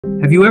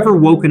Have you ever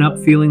woken up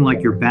feeling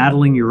like you're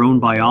battling your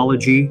own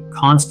biology,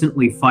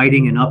 constantly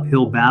fighting an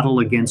uphill battle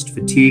against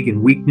fatigue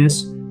and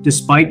weakness,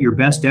 despite your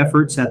best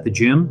efforts at the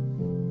gym?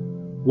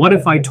 What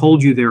if I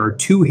told you there are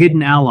two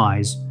hidden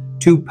allies,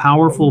 two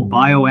powerful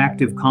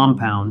bioactive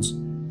compounds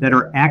that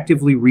are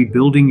actively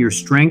rebuilding your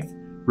strength,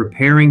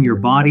 repairing your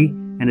body,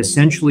 and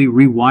essentially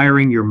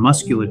rewiring your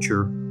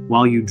musculature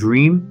while you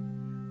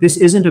dream? This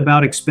isn't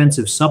about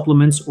expensive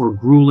supplements or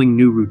grueling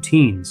new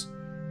routines.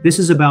 This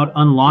is about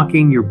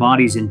unlocking your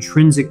body's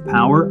intrinsic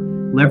power,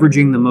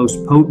 leveraging the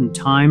most potent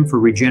time for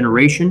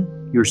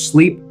regeneration, your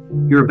sleep.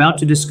 You're about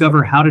to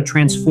discover how to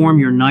transform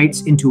your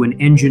nights into an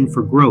engine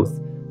for growth,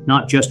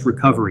 not just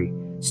recovery.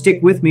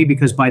 Stick with me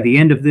because by the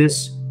end of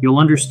this, you'll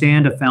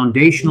understand a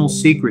foundational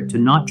secret to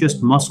not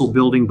just muscle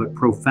building but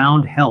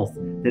profound health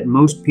that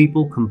most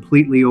people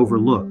completely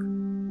overlook.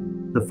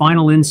 The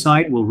final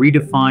insight will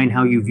redefine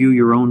how you view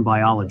your own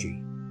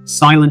biology.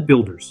 Silent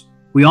builders.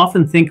 We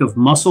often think of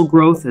muscle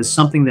growth as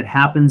something that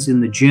happens in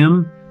the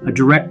gym, a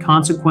direct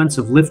consequence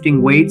of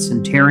lifting weights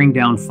and tearing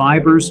down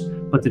fibers,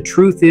 but the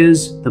truth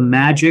is, the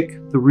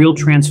magic, the real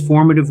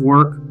transformative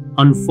work,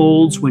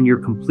 unfolds when you're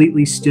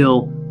completely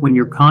still, when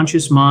your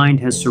conscious mind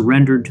has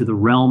surrendered to the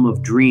realm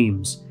of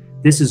dreams.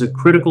 This is a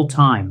critical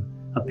time,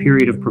 a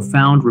period of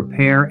profound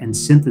repair and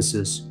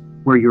synthesis,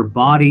 where your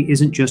body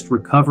isn't just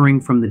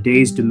recovering from the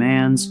day's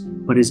demands,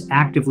 but is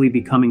actively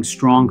becoming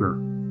stronger,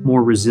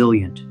 more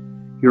resilient.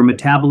 Your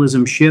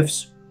metabolism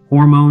shifts,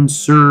 hormones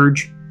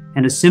surge,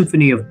 and a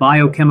symphony of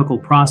biochemical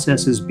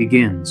processes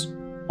begins,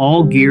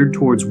 all geared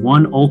towards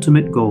one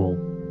ultimate goal: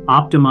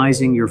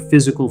 optimizing your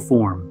physical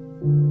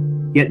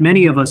form. Yet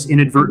many of us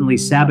inadvertently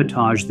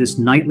sabotage this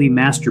nightly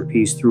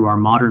masterpiece through our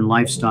modern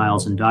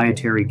lifestyles and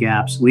dietary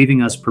gaps,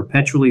 leaving us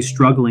perpetually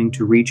struggling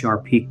to reach our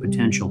peak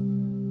potential.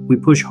 We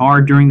push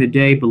hard during the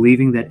day,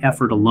 believing that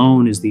effort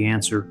alone is the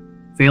answer,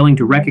 failing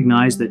to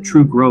recognize that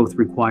true growth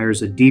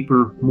requires a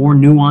deeper, more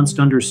nuanced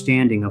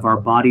understanding of our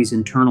body's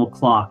internal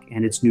clock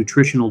and its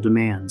nutritional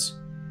demands.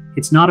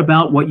 It's not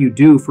about what you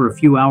do for a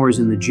few hours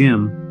in the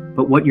gym,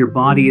 but what your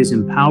body is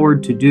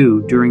empowered to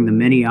do during the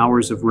many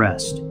hours of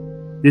rest.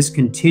 This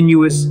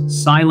continuous,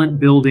 silent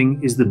building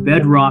is the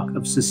bedrock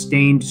of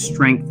sustained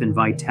strength and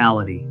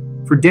vitality.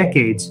 For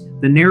decades,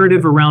 the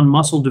narrative around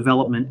muscle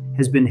development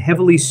has been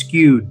heavily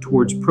skewed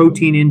towards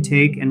protein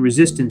intake and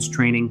resistance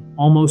training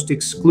almost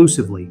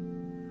exclusively.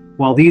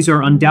 While these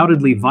are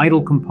undoubtedly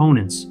vital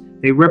components,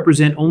 they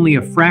represent only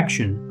a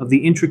fraction of the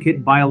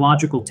intricate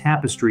biological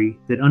tapestry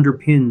that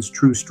underpins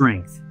true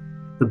strength.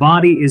 The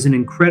body is an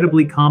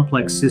incredibly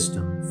complex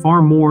system,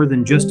 far more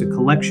than just a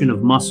collection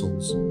of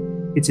muscles.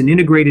 It's an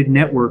integrated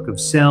network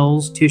of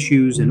cells,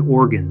 tissues, and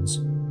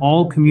organs,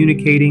 all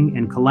communicating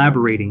and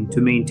collaborating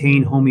to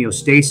maintain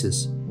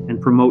homeostasis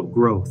and promote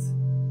growth.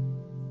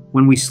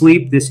 When we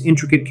sleep, this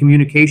intricate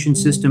communication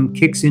system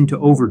kicks into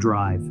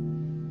overdrive.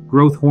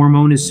 Growth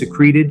hormone is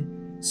secreted,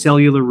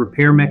 cellular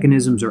repair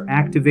mechanisms are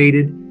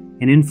activated,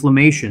 and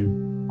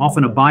inflammation,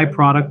 often a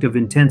byproduct of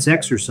intense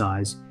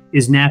exercise,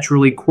 is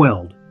naturally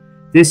quelled.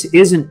 This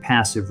isn't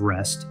passive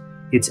rest,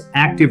 it's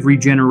active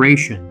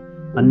regeneration,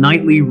 a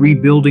nightly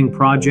rebuilding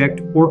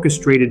project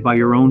orchestrated by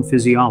your own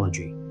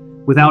physiology.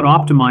 Without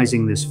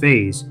optimizing this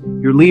phase,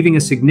 you're leaving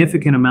a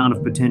significant amount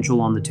of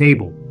potential on the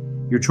table.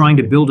 You're trying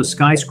to build a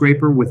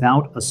skyscraper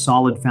without a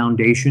solid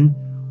foundation,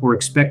 or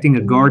expecting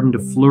a garden to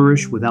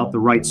flourish without the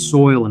right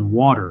soil and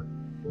water.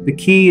 The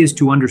key is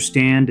to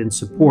understand and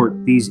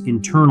support these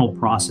internal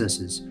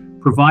processes,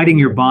 providing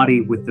your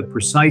body with the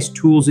precise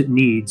tools it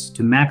needs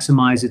to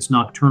maximize its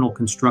nocturnal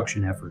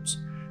construction efforts.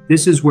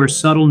 This is where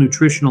subtle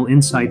nutritional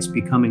insights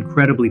become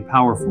incredibly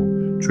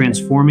powerful,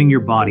 transforming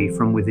your body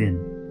from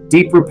within.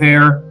 Deep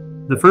repair,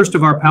 the first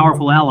of our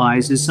powerful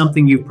allies, is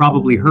something you've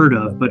probably heard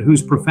of, but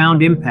whose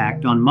profound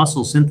impact on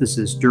muscle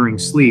synthesis during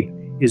sleep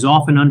is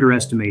often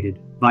underestimated: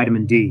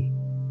 vitamin D.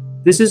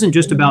 This isn't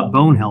just about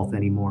bone health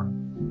anymore.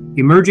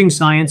 Emerging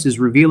science is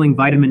revealing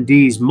vitamin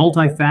D's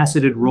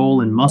multifaceted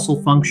role in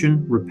muscle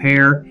function,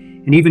 repair,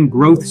 and even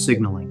growth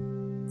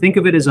signaling. Think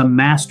of it as a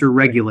master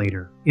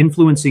regulator,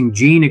 influencing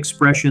gene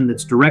expression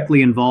that's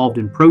directly involved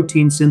in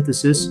protein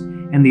synthesis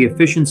and the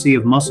efficiency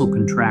of muscle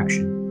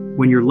contraction.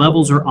 When your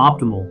levels are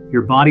optimal,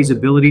 your body's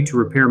ability to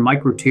repair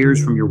micro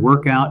tears from your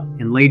workout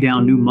and lay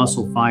down new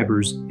muscle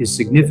fibers is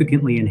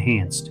significantly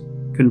enhanced.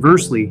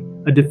 Conversely,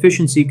 a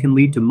deficiency can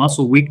lead to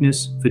muscle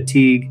weakness,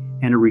 fatigue,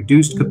 and a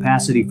reduced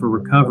capacity for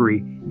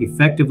recovery,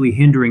 effectively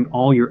hindering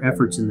all your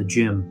efforts in the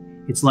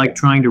gym. It's like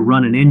trying to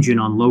run an engine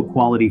on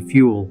low-quality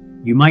fuel.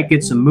 You might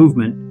get some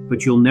movement,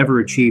 but you'll never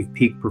achieve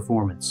peak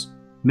performance.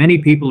 Many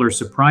people are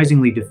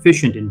surprisingly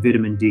deficient in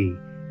vitamin D,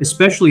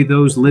 especially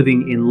those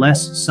living in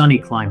less sunny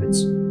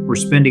climates or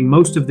spending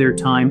most of their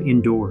time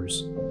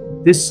indoors.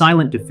 This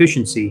silent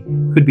deficiency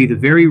could be the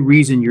very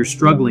reason you're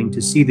struggling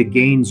to see the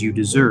gains you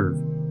deserve,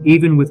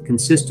 even with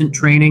consistent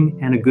training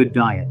and a good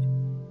diet.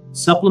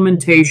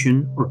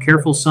 Supplementation or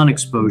careful sun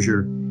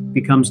exposure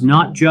becomes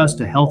not just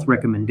a health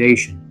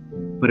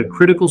recommendation, but a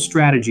critical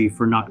strategy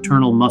for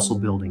nocturnal muscle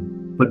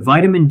building. But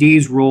vitamin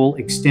D's role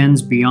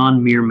extends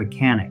beyond mere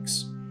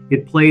mechanics.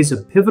 It plays a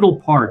pivotal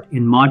part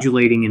in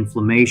modulating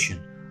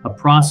inflammation, a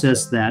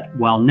process that,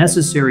 while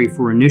necessary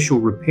for initial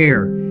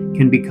repair,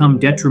 can become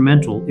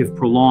detrimental if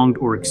prolonged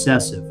or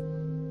excessive.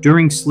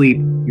 During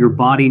sleep, your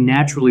body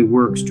naturally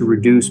works to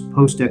reduce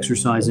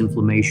post-exercise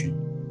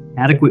inflammation.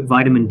 Adequate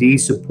vitamin D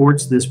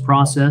supports this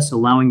process,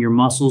 allowing your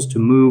muscles to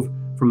move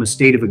from a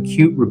state of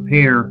acute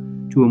repair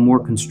to a more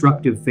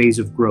constructive phase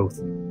of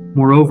growth.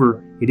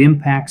 Moreover, it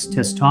impacts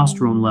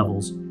testosterone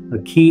levels, a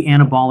key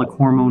anabolic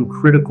hormone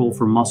critical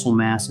for muscle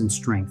mass and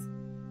strength.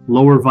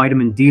 Lower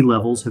vitamin D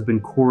levels have been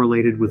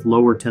correlated with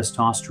lower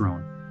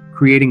testosterone,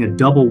 creating a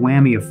double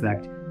whammy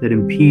effect that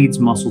impedes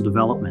muscle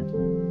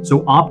development.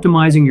 So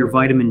optimizing your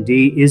vitamin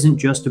D isn't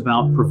just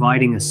about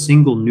providing a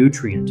single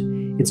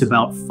nutrient. It's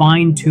about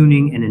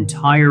fine-tuning an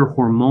entire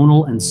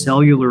hormonal and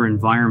cellular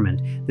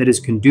environment that is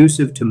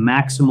conducive to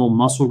maximal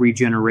muscle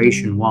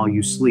regeneration while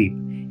you sleep.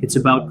 It's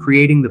about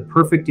creating the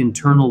perfect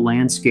internal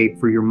landscape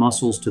for your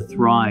muscles to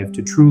thrive,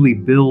 to truly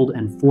build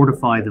and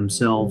fortify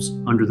themselves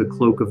under the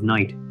cloak of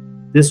night.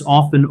 This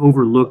often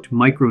overlooked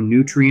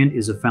micronutrient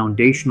is a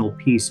foundational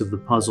piece of the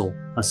puzzle,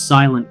 a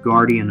silent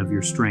guardian of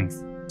your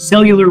strength.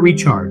 Cellular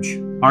recharge.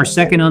 Our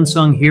second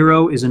unsung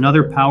hero is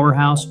another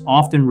powerhouse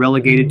often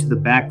relegated to the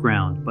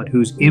background, but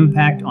whose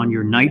impact on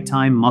your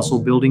nighttime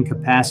muscle-building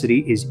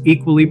capacity is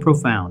equally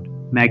profound: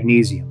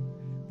 magnesium.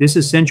 This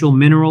essential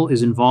mineral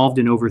is involved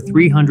in over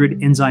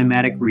 300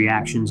 enzymatic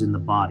reactions in the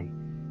body,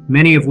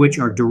 many of which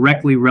are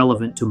directly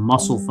relevant to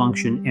muscle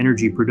function,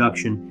 energy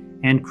production,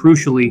 and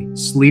crucially,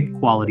 sleep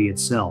quality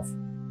itself.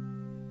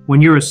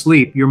 When you're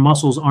asleep, your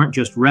muscles aren't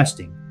just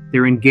resting.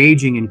 They're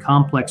engaging in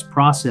complex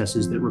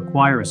processes that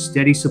require a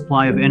steady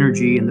supply of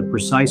energy and the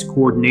precise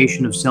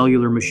coordination of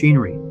cellular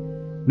machinery.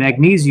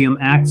 Magnesium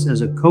acts as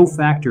a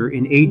cofactor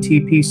in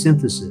ATP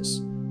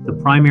synthesis, the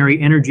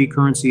primary energy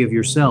currency of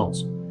your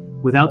cells.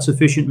 Without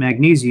sufficient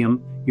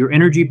magnesium, your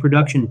energy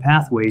production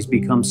pathways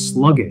become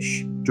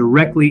sluggish,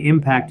 directly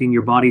impacting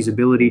your body's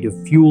ability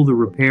to fuel the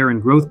repair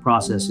and growth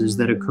processes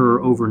that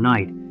occur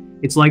overnight.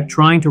 It's like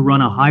trying to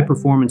run a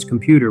high-performance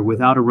computer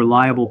without a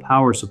reliable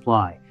power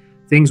supply.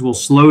 Things will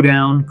slow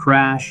down,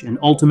 crash, and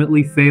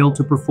ultimately fail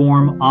to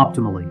perform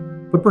optimally.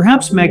 But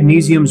perhaps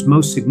magnesium's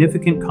most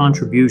significant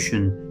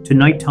contribution to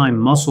nighttime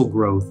muscle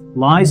growth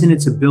lies in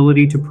its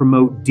ability to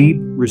promote deep,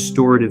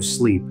 restorative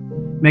sleep.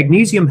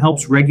 Magnesium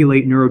helps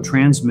regulate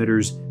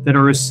neurotransmitters that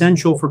are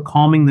essential for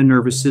calming the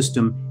nervous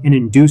system and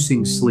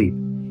inducing sleep.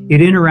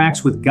 It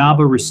interacts with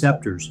GABA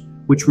receptors,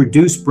 which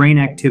reduce brain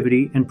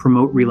activity and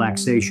promote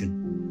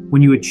relaxation.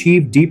 When you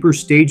achieve deeper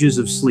stages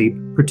of sleep,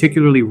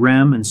 particularly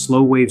REM and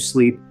slow-wave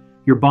sleep,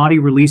 your body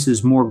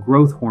releases more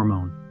growth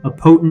hormone, a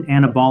potent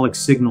anabolic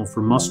signal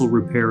for muscle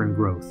repair and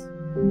growth.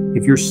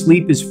 If your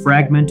sleep is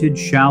fragmented,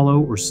 shallow,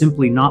 or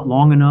simply not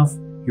long enough,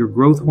 your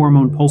growth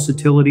hormone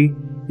pulsatility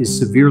is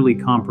severely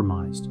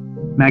compromised.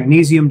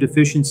 Magnesium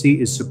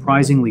deficiency is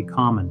surprisingly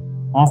common,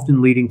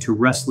 often leading to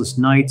restless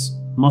nights,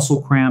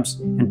 muscle cramps,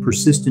 and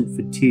persistent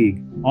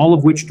fatigue, all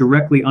of which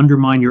directly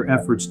undermine your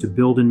efforts to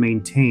build and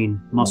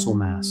maintain muscle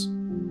mass.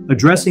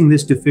 Addressing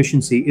this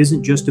deficiency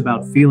isn't just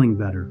about feeling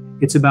better,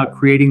 it's about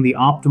creating the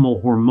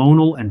optimal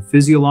hormonal and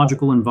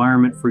physiological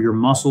environment for your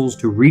muscles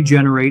to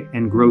regenerate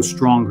and grow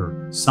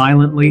stronger,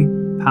 silently,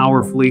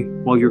 powerfully,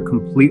 while you're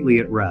completely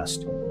at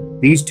rest.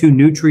 These two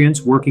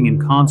nutrients working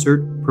in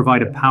concert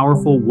provide a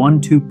powerful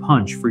 1-2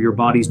 punch for your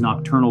body's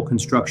nocturnal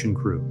construction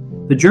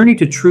crew. The journey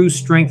to true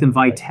strength and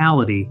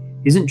vitality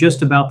isn't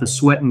just about the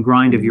sweat and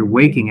grind of your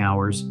waking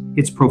hours,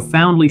 it's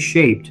profoundly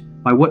shaped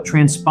by what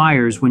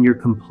transpires when you're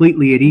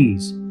completely at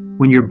ease,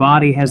 when your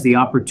body has the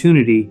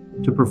opportunity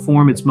to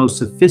perform its most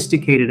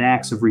sophisticated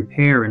acts of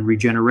repair and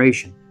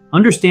regeneration.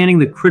 Understanding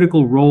the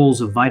critical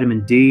roles of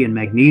vitamin D and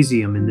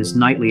magnesium in this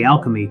nightly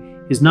alchemy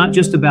is not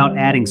just about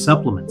adding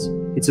supplements.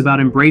 It's about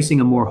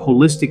embracing a more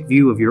holistic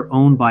view of your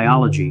own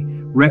biology,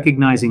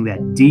 recognizing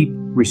that deep,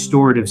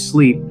 restorative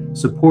sleep,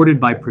 supported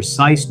by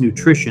precise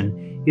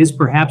nutrition, is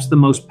perhaps the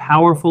most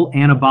powerful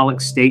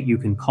anabolic state you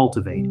can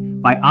cultivate.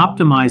 By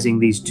optimizing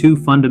these two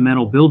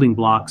fundamental building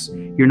blocks,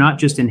 you're not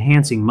just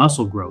enhancing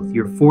muscle growth,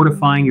 you're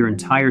fortifying your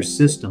entire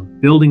system,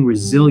 building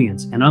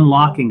resilience, and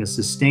unlocking a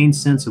sustained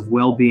sense of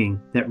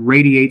well-being that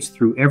radiates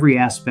through every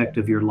aspect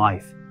of your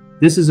life.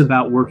 This is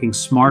about working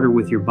smarter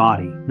with your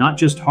body, not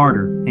just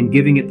harder, and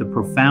giving it the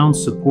profound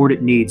support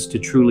it needs to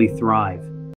truly thrive.